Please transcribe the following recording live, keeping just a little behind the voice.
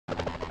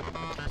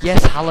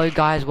Yes, hello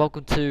guys,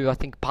 welcome to, I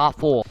think, part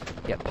 4.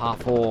 Yeah,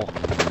 part 4. Just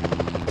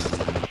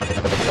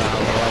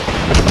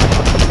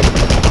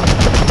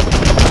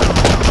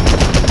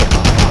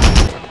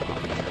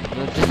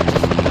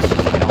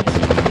get on with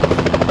it.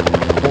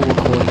 All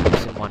recording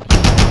this in one hit.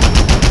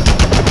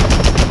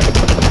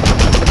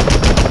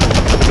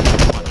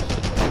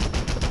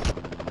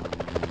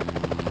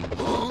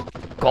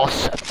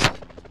 Gossip.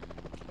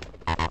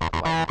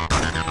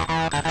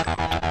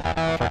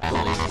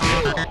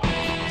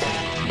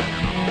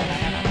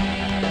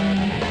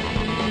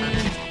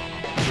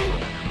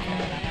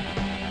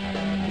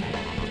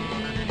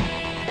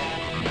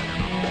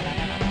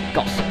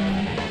 Gossip.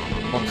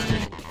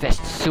 Monsters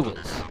infest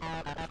sewers.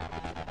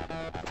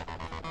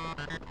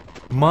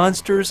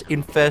 Monsters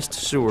infest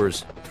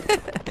sewers.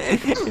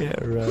 Yeah,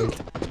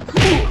 right.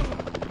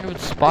 Even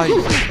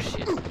spiders and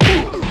shit.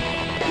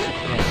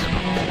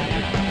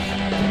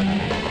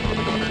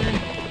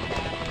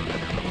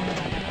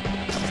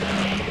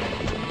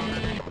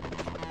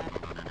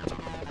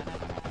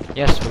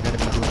 Yes, we're gonna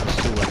be doing the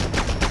sewer.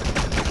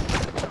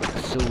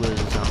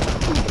 Sewers,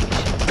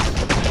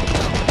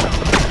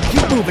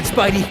 Keep moving,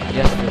 Spidey!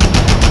 yes,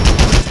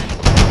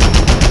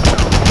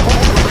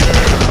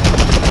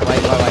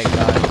 wait,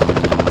 guys.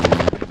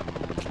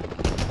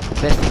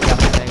 Best thing I'm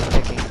doing is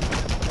checking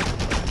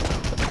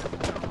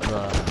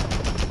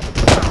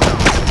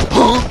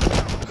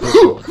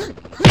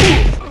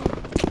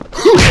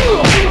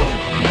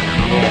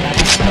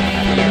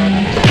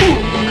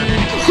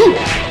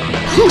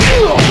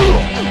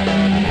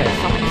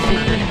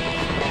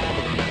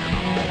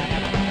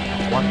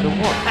Wonder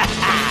what?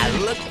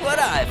 Look what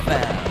I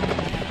found!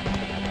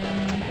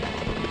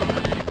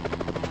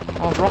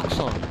 Oh, rocks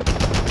on.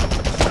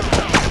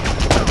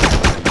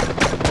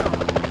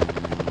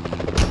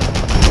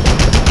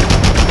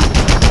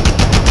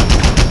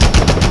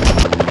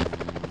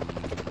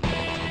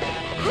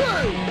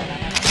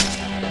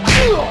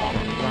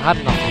 I had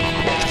enough of these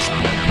points,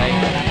 okay?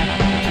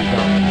 Too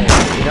dumb.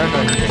 You don't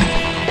know who they are.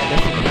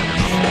 They're thinking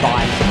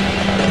spies.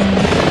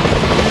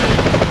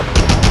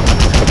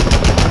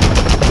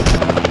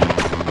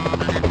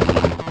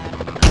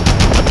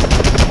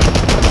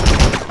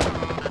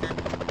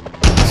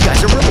 These guys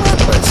are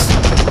relentless!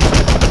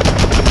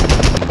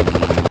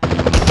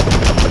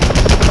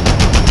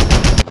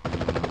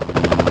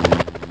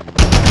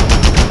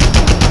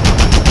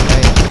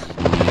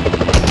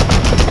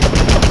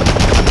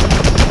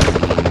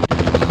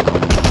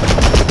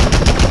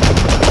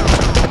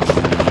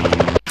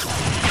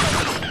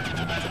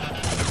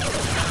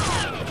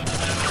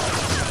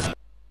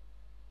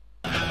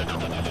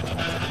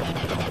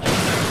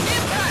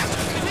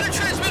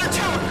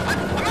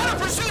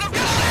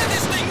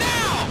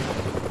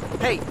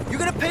 Hey, you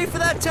gonna pay for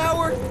that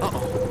tower?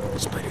 Uh-oh, the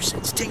spider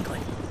sense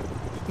tingling.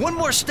 One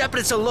more step and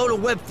it's a load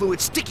of web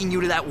fluid sticking you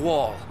to that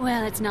wall.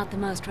 Well, it's not the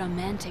most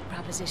romantic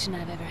proposition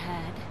I've ever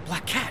had.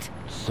 Black Cat.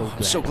 So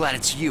I'm so glad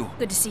it's you.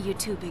 Good to see you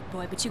too, big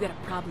boy, but you got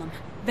a problem.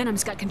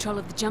 Venom's got control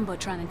of the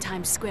Jumbotron in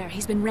Times Square.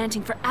 He's been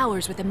ranting for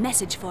hours with a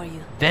message for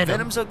you.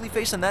 Venom's ugly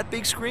face on that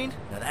big screen?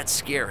 Now that's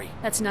scary.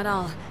 That's not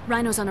all.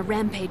 Rhino's on a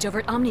rampage over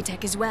at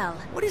Omnitech as well.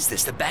 What is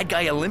this, the bad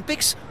guy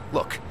Olympics?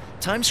 Look,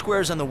 Times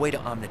Square is on the way to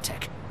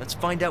Omnitech. Let's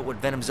find out what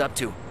Venom's up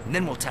to, and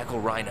then we'll tackle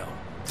Rhino.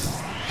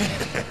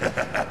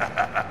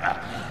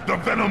 The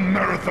Venom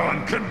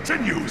Marathon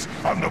continues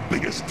on the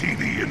biggest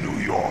TV in New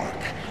York.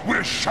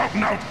 We're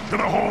shouting out to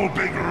the whole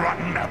big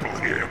rotten apple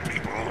here,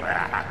 people.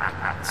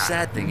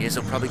 Sad thing is,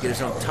 he'll probably get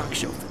his own talk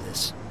show for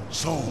this.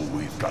 So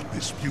we've got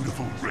this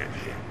beautiful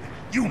redhead.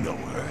 You know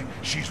her.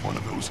 She's one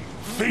of those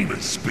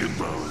famous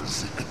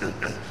bimbos.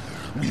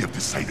 We have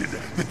decided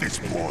that this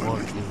poor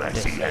little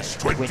lassie has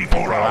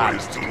 24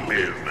 hours to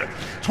live.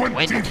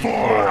 24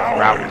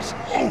 hours!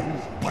 Oh,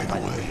 by the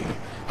way,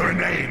 her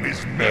name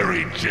is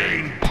Mary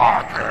Jane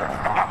Parker.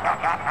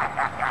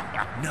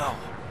 No,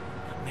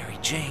 Mary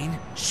Jane.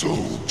 So,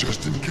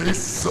 just in case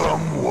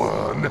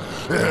someone,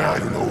 I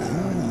don't know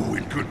who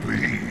it could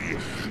be,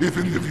 if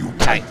any of you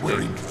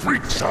tight-wearing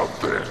freaks out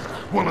there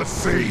want to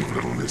save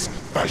little Miss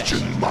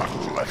Fashion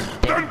Model,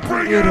 then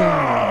bring it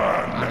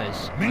on!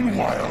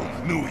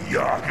 Meanwhile, New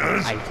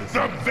Yorkers,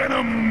 the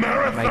Venom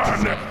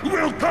Marathon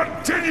will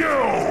continue!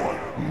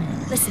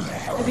 Listen,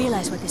 I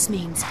realize what this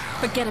means.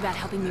 Forget about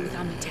helping me with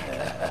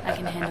Omnitech. I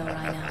can handle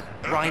Rhino.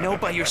 Rhino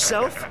by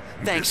yourself?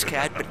 Thanks,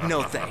 Cat, but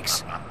no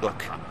thanks.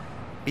 Look,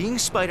 being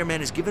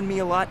Spider-Man has given me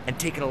a lot and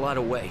taken a lot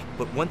away,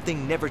 but one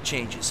thing never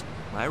changes.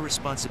 My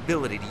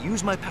responsibility to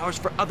use my powers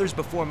for others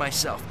before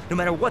myself, no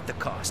matter what the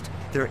cost.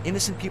 There are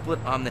innocent people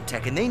at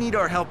Omnitech, and they need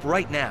our help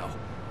right now.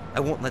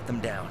 I won't let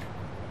them down.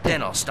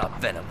 Then I'll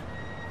stop Venom.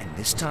 And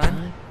this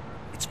time,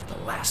 it's for the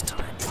last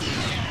time.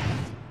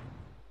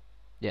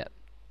 Yeah.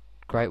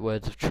 Great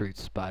words of truth,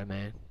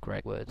 Spider-Man.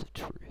 Great words of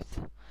truth.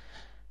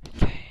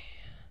 Okay.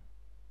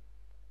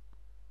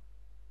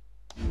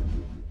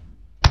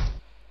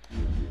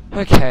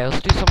 Okay,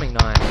 let's do something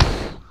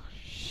nice.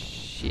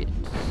 Shit.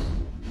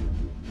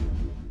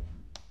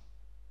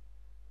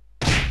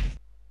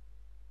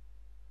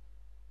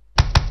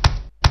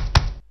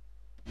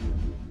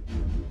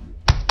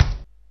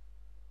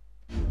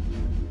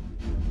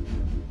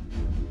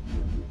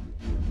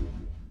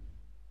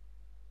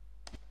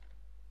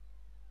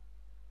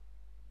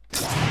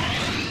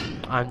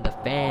 I'm the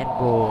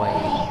fanboy.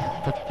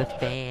 The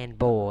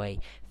fanboy.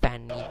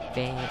 Fanny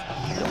fan.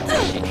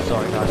 Shit,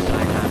 sorry guys,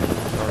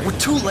 sorry. We're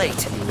too late.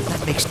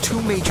 That makes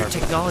 2 major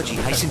technology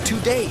heists in 2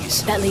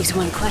 days. That leaves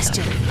one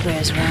question.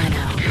 Where's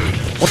Rhino?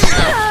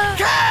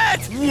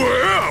 Cat!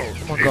 Well,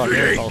 Oh my god, it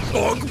here it ain't goes.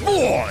 Bug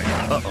Boy.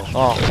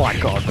 Oh my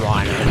god,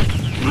 Rhino.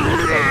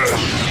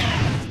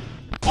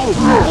 Oh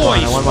boy,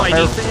 Rhino, one of my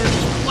Spidey favorites.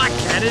 fans, Black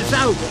Cat is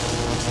out.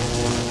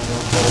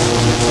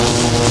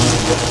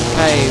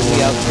 Okay, we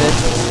have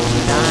 59.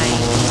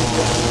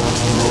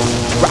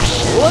 Rush!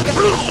 Look at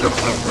me!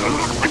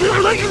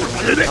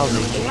 How's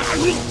it?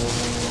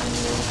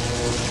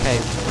 Okay,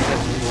 we have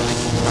 59.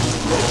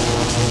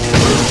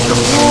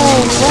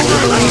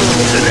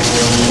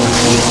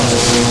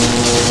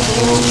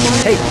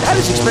 Hey, that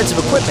is expensive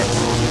equipment.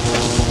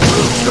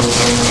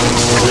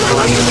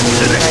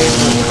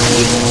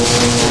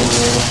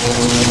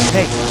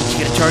 Hey, did you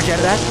get a charge out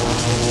of that?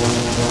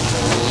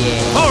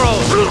 Yeah.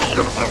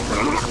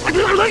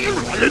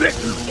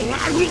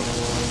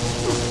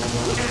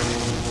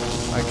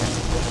 Okay.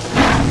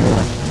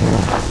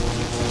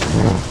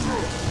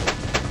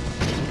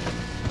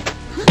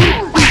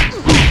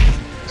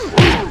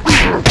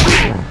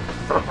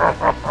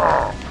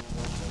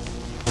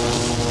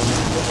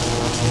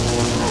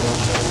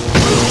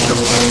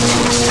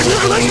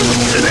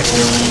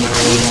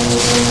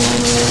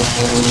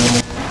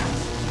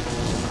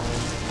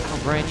 Oh,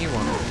 brand new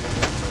one.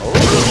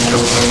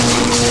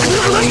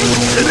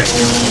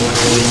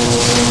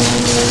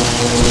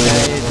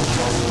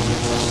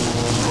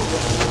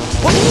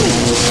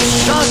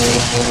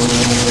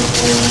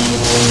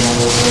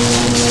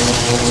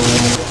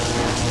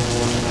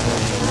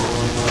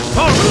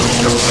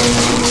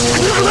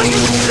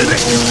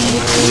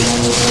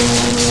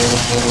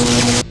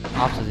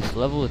 After this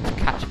level, it's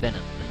catch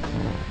venom.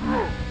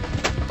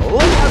 Oh,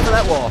 look out for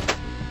that wall.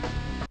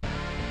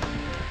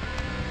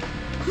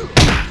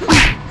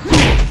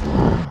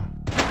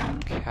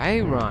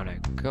 Okay, Rhino.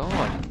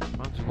 God,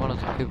 Rhino's one of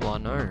the people I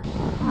know.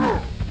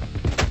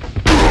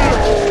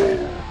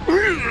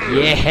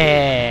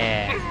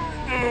 Yeah.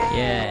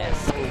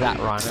 Yes, that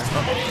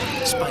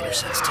Rhino. Spider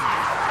sense team.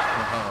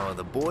 Oh,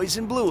 the boys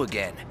in blue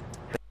again.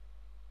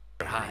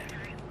 Better hide.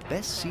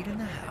 Best seat in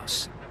the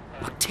house.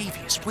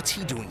 Octavius, what's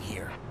he doing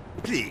here?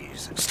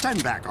 Please,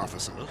 stand back,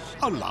 officers.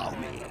 Allow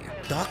me.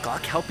 Doc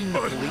Ock helping the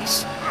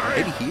police?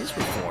 Maybe he is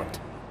reformed.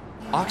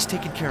 Ock's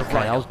taking care of Okay,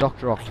 that Rhino. was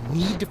Dr. Octopus.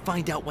 Need to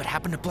find out what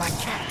happened to Black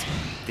Cat.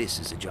 This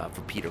is a job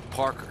for Peter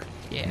Parker.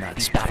 Yeah, not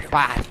beat Spider. that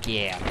back,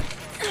 yeah.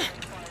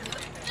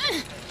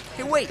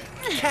 Hey, wait,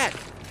 Cat.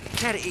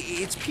 Cat,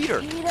 it's Peter.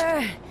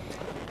 Peter!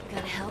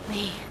 Gotta help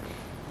me.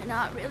 They're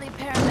not really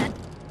paramedics.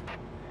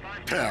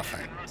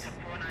 Perfect.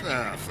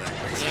 Perfect.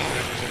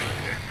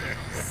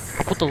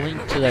 I'll put the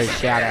link to those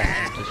shout-outs in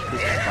the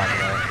description, by the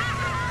way.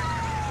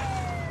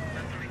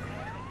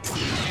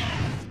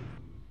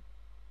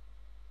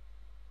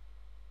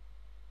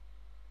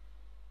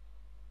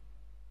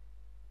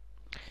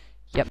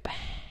 Yep.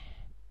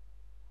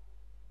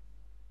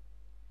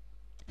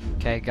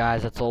 Okay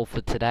guys, that's all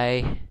for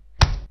today.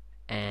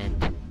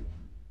 And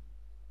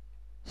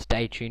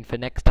stay tuned for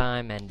next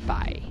time, and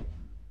bye.